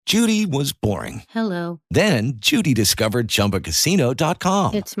Judy was boring. Hello. Then Judy discovered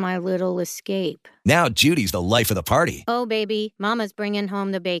ChumbaCasino.com. It's my little escape. Now Judy's the life of the party. Oh, baby, mama's bringing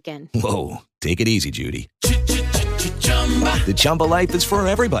home the bacon. Whoa, take it easy, Judy. The Chumba life is for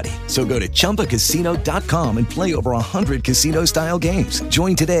everybody. So go to ChumbaCasino.com and play over 100 casino-style games.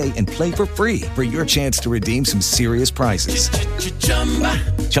 Join today and play for free for your chance to redeem some serious prizes.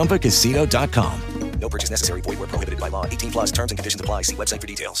 ChumbaCasino.com. No purchase necessary. Void where prohibited by law. 18 plus terms and conditions apply. See website for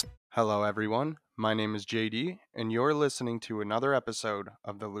details. Hello, everyone. My name is JD, and you're listening to another episode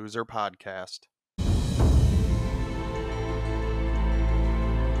of the Loser Podcast.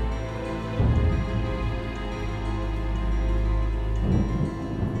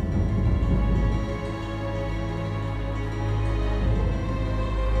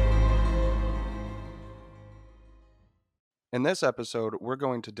 In this episode, we're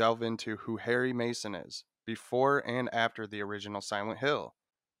going to delve into who Harry Mason is, before and after the original Silent Hill.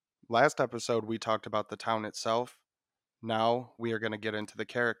 Last episode, we talked about the town itself. Now, we are going to get into the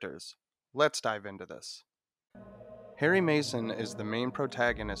characters. Let's dive into this. Harry Mason is the main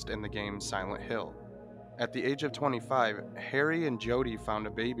protagonist in the game Silent Hill. At the age of 25, Harry and Jody found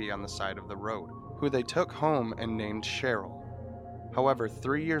a baby on the side of the road, who they took home and named Cheryl. However,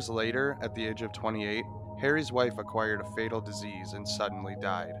 3 years later, at the age of 28, Harry's wife acquired a fatal disease and suddenly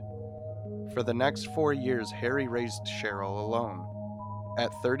died. For the next 4 years, Harry raised Cheryl alone.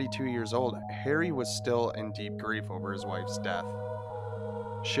 At 32 years old, Harry was still in deep grief over his wife's death.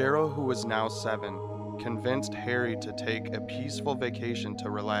 Cheryl, who was now 7, convinced Harry to take a peaceful vacation to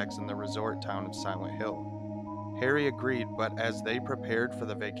relax in the resort town of Silent Hill. Harry agreed, but as they prepared for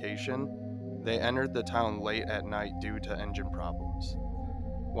the vacation, they entered the town late at night due to engine problems.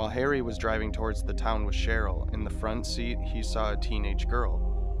 While Harry was driving towards the town with Cheryl, in the front seat he saw a teenage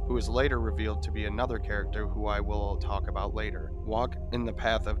girl, who was later revealed to be another character who I will talk about later, walk in the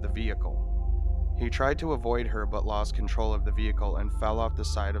path of the vehicle. He tried to avoid her but lost control of the vehicle and fell off the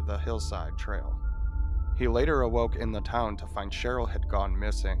side of the hillside trail. He later awoke in the town to find Cheryl had gone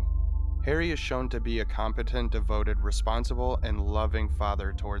missing. Harry is shown to be a competent, devoted, responsible, and loving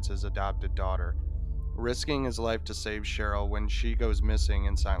father towards his adopted daughter, risking his life to save Cheryl when she goes missing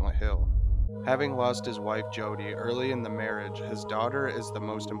in Silent Hill. Having lost his wife Jody early in the marriage, his daughter is the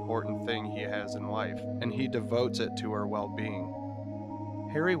most important thing he has in life, and he devotes it to her well-being.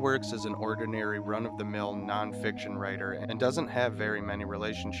 Harry works as an ordinary run-of-the-mill non-fiction writer and doesn't have very many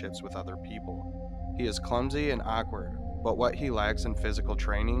relationships with other people. He is clumsy and awkward, but what he lacks in physical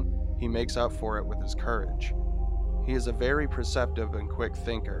training, he makes up for it with his courage. He is a very perceptive and quick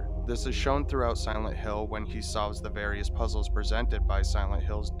thinker. This is shown throughout Silent Hill when he solves the various puzzles presented by Silent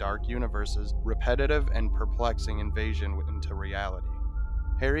Hill's dark universe's repetitive and perplexing invasion into reality.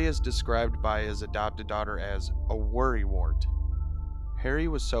 Harry is described by his adopted daughter as a worrywart. Harry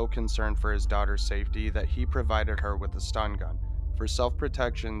was so concerned for his daughter's safety that he provided her with a stun gun for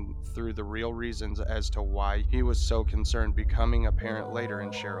self-protection through the real reasons as to why he was so concerned becoming apparent later in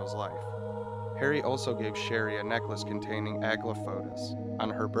Cheryl's life. Harry also gave Sherry a necklace containing Aglaophotis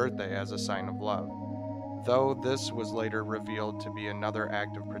on her birthday as a sign of love, though this was later revealed to be another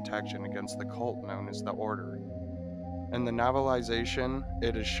act of protection against the cult known as the Order. In the novelization,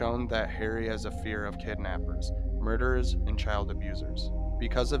 it is shown that Harry has a fear of kidnappers, murderers, and child abusers.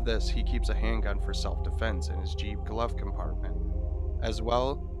 Because of this, he keeps a handgun for self-defense in his Jeep glove compartment. As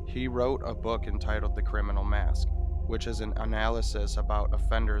well, he wrote a book entitled The Criminal Mask, which is an analysis about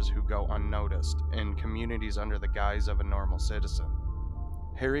offenders who go unnoticed in communities under the guise of a normal citizen.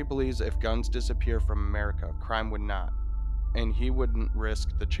 Harry believes if guns disappear from America, crime would not, and he wouldn't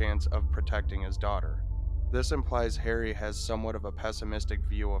risk the chance of protecting his daughter. This implies Harry has somewhat of a pessimistic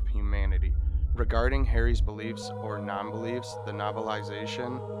view of humanity. Regarding Harry's beliefs or non-beliefs, the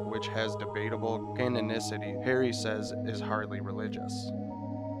novelization, which has debatable canonicity, Harry says is hardly religious.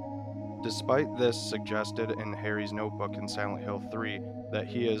 Despite this suggested in Harry's notebook in Silent Hill 3 that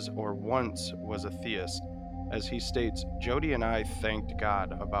he is or once was a theist, as he states, Jody and I thanked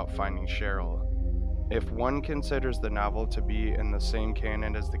God about finding Cheryl. If one considers the novel to be in the same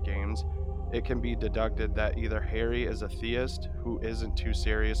canon as the games, it can be deducted that either Harry is a theist who isn't too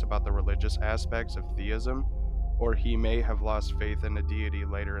serious about the religious aspects of theism, or he may have lost faith in a deity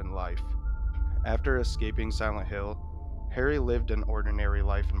later in life. After escaping Silent Hill, Harry lived an ordinary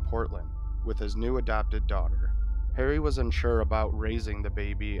life in Portland with his new adopted daughter. Harry was unsure about raising the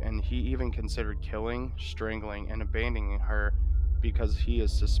baby, and he even considered killing, strangling, and abandoning her because he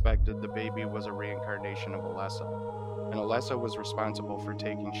has suspected the baby was a reincarnation of Alessa, and Alessa was responsible for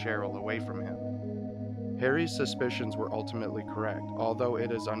taking Cheryl away from him. Harry's suspicions were ultimately correct, although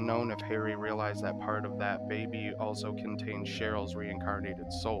it is unknown if Harry realized that part of that baby also contained Cheryl's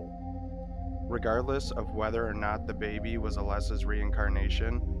reincarnated soul. Regardless of whether or not the baby was Alessa's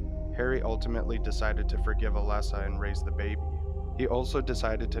reincarnation, Harry ultimately decided to forgive Alessa and raise the baby. He also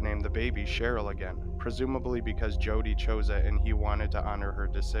decided to name the baby Cheryl again, presumably because Jody chose it and he wanted to honor her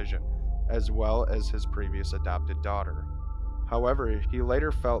decision, as well as his previous adopted daughter. However, he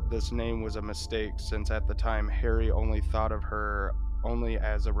later felt this name was a mistake since at the time Harry only thought of her only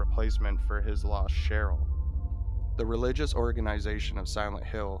as a replacement for his lost Cheryl. The religious organization of Silent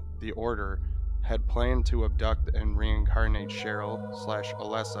Hill, the Order, had planned to abduct and reincarnate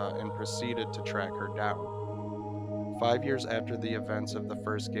Cheryl/Alessa and proceeded to track her down. 5 years after the events of the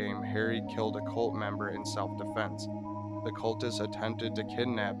first game, Harry killed a cult member in self-defense. The cultists attempted to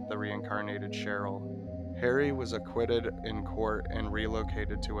kidnap the reincarnated Cheryl. Harry was acquitted in court and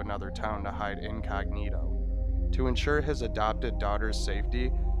relocated to another town to hide incognito. To ensure his adopted daughter's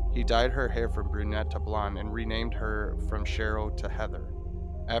safety, he dyed her hair from brunette to blonde and renamed her from Cheryl to Heather.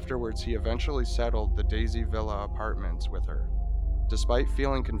 Afterwards, he eventually settled the Daisy Villa apartments with her. Despite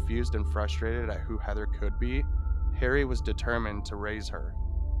feeling confused and frustrated at who Heather could be, Harry was determined to raise her.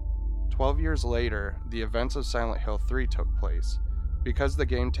 12 years later, the events of Silent Hill 3 took place. Because the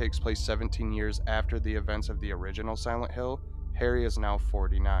game takes place 17 years after the events of the original Silent Hill, Harry is now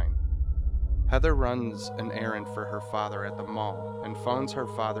 49. Heather runs an errand for her father at the mall and phones her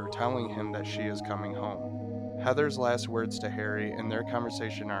father telling him that she is coming home. Heather's last words to Harry in their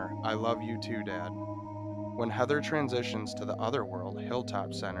conversation are, "I love you too, Dad." When Heather transitions to the other world,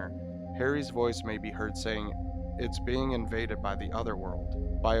 Hilltop Center, Harry's voice may be heard saying, "It's being invaded by the other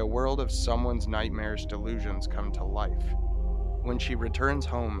world, by a world of someone's nightmarish delusions come to life." When she returns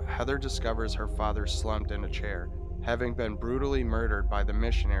home, Heather discovers her father slumped in a chair, having been brutally murdered by the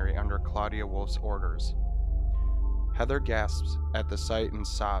missionary under Claudia Wolf's orders. Heather gasps at the sight and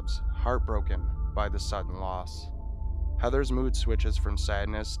sobs, heartbroken by the sudden loss. Heather's mood switches from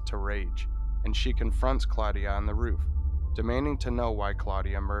sadness to rage, and she confronts Claudia on the roof, demanding to know why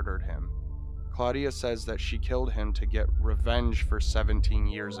Claudia murdered him. Claudia says that she killed him to get revenge for 17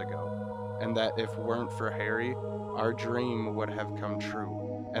 years ago, and that if it weren't for Harry, our dream would have come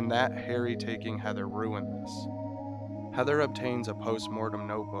true, and that Harry taking Heather ruined this. Heather obtains a post-mortem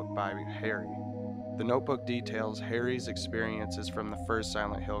notebook by Harry. The notebook details Harry's experiences from the first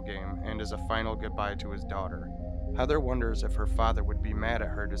Silent Hill game and is a final goodbye to his daughter. Heather wonders if her father would be mad at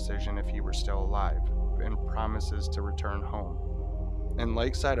her decision if he were still alive, and promises to return home. In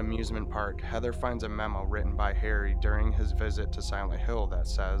Lakeside Amusement Park, Heather finds a memo written by Harry during his visit to Silent Hill that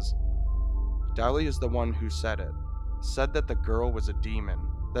says, "Dolly is the one who said it. Said that the girl was a demon,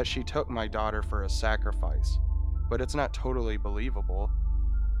 that she took my daughter for a sacrifice. But it's not totally believable.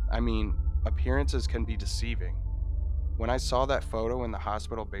 I mean, appearances can be deceiving. When I saw that photo in the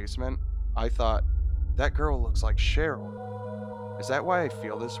hospital basement, I thought, that girl looks like Cheryl. Is that why I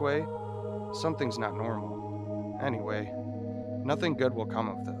feel this way? Something's not normal. Anyway, nothing good will come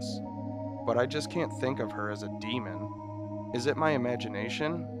of this. But I just can't think of her as a demon. Is it my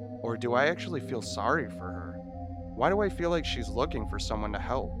imagination? Or do I actually feel sorry for her? Why do I feel like she's looking for someone to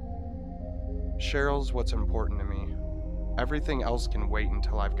help? Cheryl's what's important to me. Everything else can wait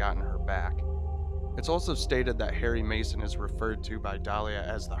until I've gotten her back." It's also stated that Harry Mason is referred to by Dahlia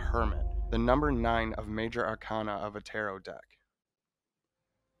as the Hermit, the number 9 of Major Arcana of a tarot deck.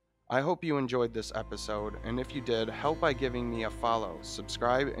 I hope you enjoyed this episode, and if you did, help by giving me a follow,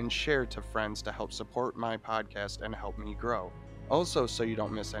 subscribe, and share to friends to help support my podcast and help me grow. Also, so you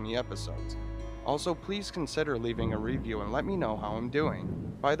don't miss any episodes. Also, please consider leaving a review and let me know how I'm doing.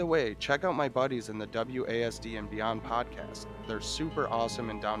 By the way, check out my buddies in the WASD and Beyond podcast. They're super awesome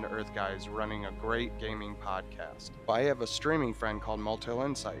and down-to-earth guys running a great gaming podcast. I have a streaming friend called Multil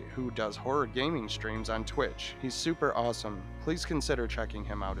Insight who does horror gaming streams on Twitch. He's super awesome. Please consider checking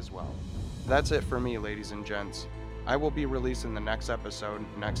him out as well. That's it for me, ladies and gents. I will be releasing the next episode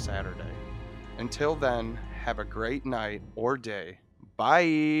next Saturday. Until then, have a great night or day.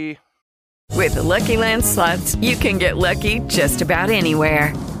 Bye! With the Lucky Land Slots, you can get lucky just about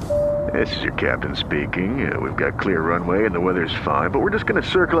anywhere. This is your captain speaking. We've got clear runway and the weather's fine, but we're just going to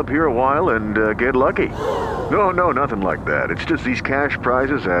circle up here a while and get lucky. No, nothing like that. It's just these cash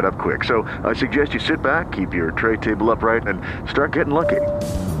prizes add up quick. So I suggest you sit back, keep your tray table upright, and start getting lucky.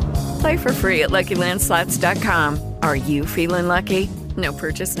 Play for free at LuckyLandSlots.com. Are you feeling lucky? No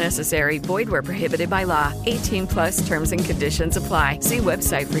purchase necessary. Void where prohibited by law. 18+ terms and conditions apply. See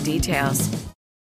website for details.